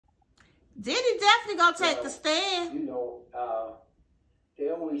Diddy definitely gonna take the stand. You know, they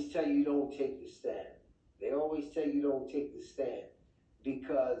always tell you don't take the stand. They always tell you don't take the stand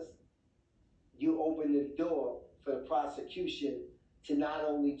because you open the door for the prosecution to not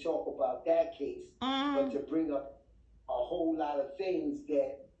only talk about that case, but to bring up a whole lot of things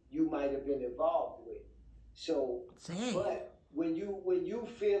that you might have been involved with. So, but when you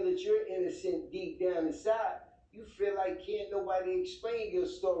feel that you're innocent deep down inside, you feel like can't nobody explain your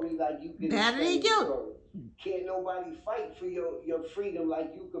story like you can explain your story. Can't nobody fight for your freedom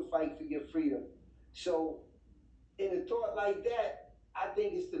like you can fight for your freedom. So, in a thought like that, I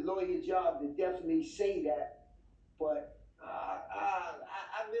think it's the lawyer's job to definitely say that. But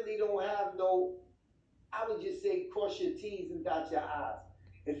I really don't have no. I would just say cross your T's and dot your I's.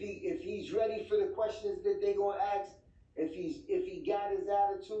 If he's ready for the questions that they're gonna ask, if he got his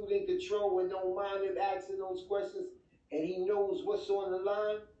attitude in control and don't mind him asking those questions, and he knows what's on the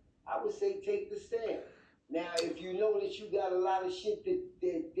line, I would say take the stand. Now, if you know that you got a lot of shit that's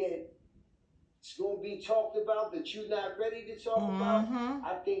gonna be talked about that you're not ready to talk about,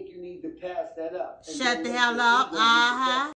 I think you need to pass that up. Shut the hell up.